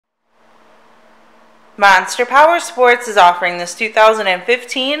Monster Powersports is offering this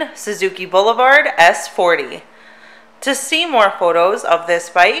 2015 Suzuki Boulevard S40. To see more photos of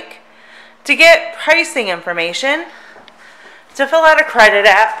this bike, to get pricing information, to fill out a credit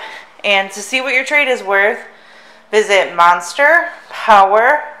app, and to see what your trade is worth, visit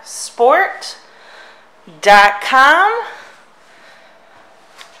monsterpowersport.com.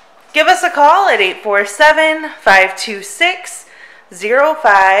 Give us a call at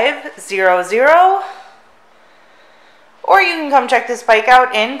 847-526-0500. Or you can come check this bike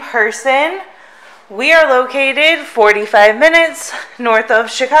out in person. We are located 45 minutes north of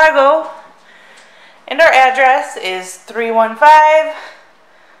Chicago. And our address is 315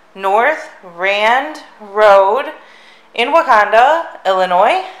 North Rand Road in Wauconda,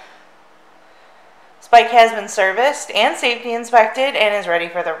 Illinois. This bike has been serviced and safety inspected and is ready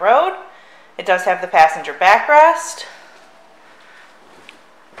for the road. It does have the passenger backrest.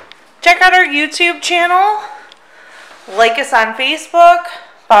 Check out our YouTube channel. Like us on Facebook,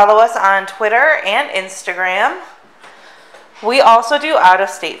 follow us on Twitter and Instagram. We also do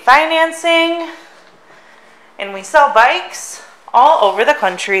out-of-state financing, and we sell bikes all over the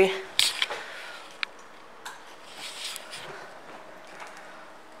country.